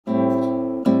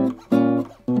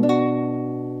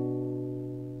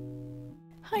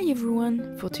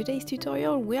everyone! For today's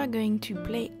tutorial we are going to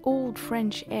play Old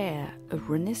French Air, a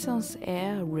Renaissance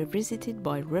air revisited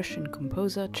by Russian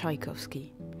composer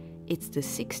Tchaikovsky. It's the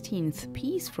 16th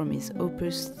piece from his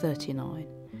Opus 39.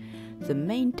 The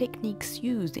main techniques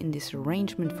used in this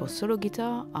arrangement for solo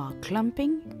guitar are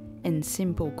clamping and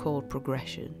simple chord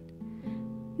progression.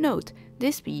 Note,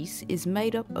 this piece is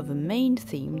made up of a main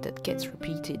theme that gets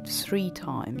repeated 3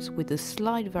 times with a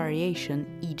slight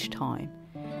variation each time.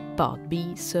 Part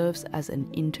B serves as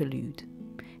an interlude.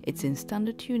 It's in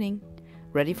standard tuning.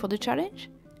 Ready for the challenge?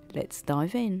 Let's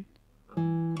dive in.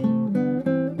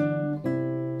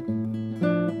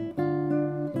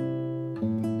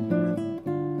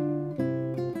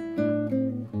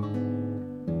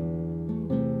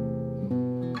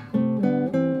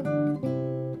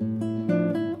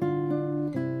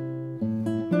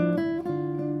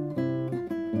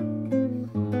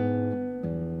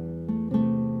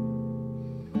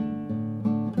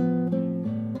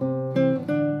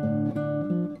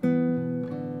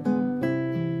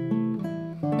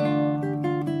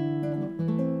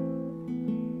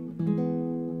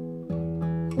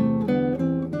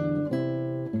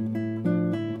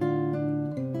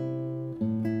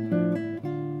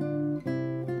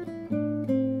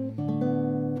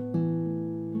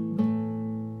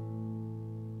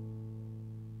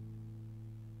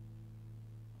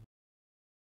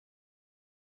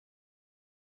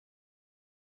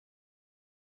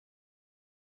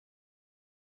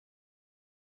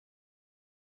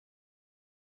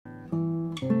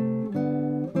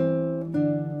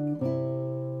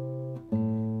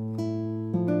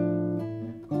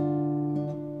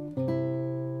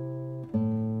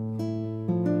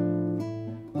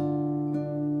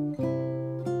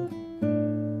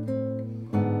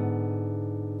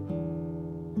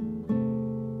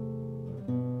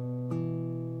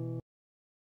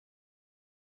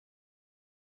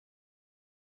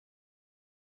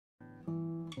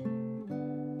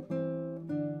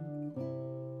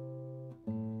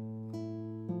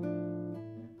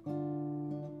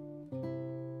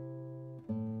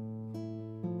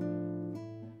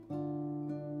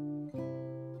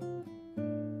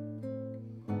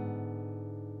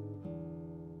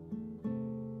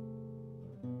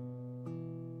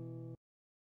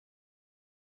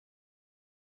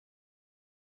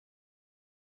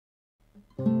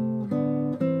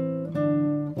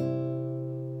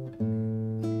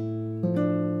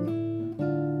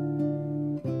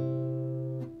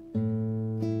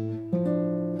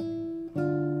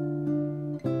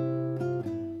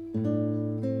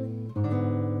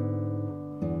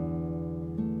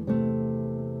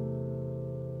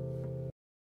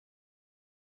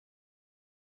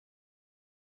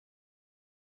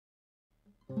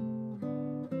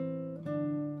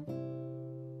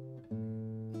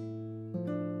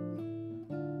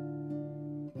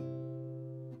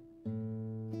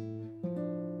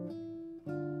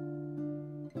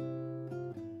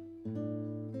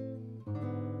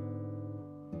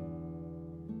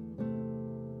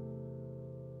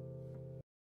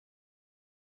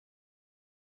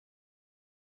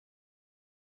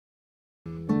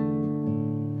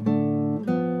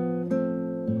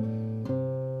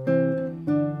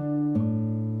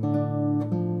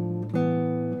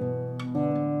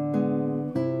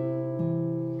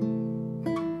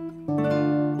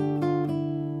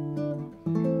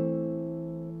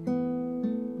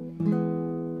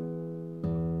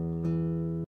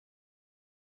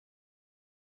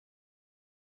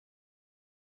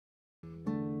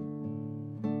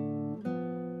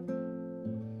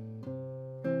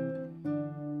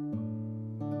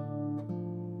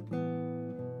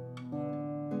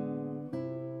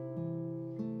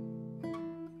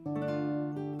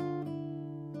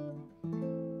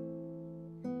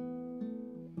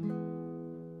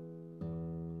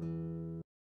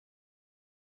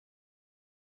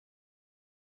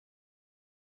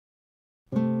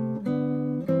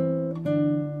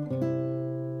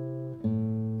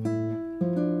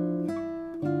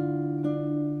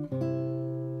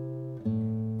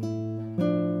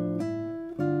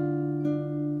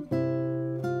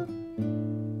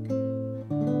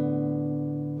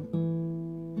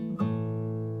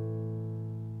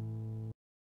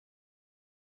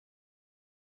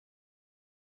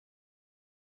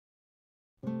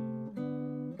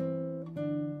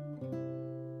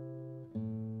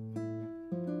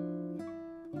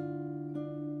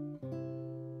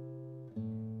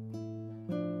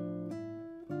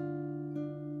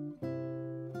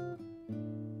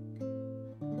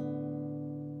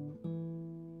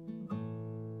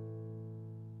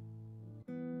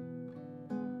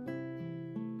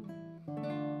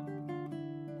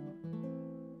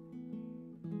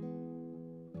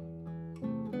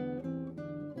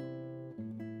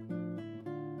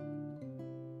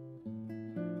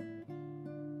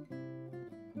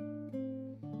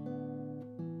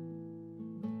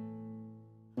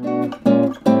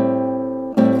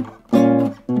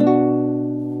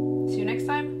 See you next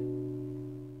time.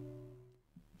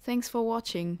 Thanks for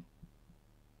watching.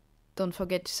 Don't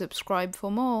forget to subscribe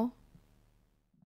for more.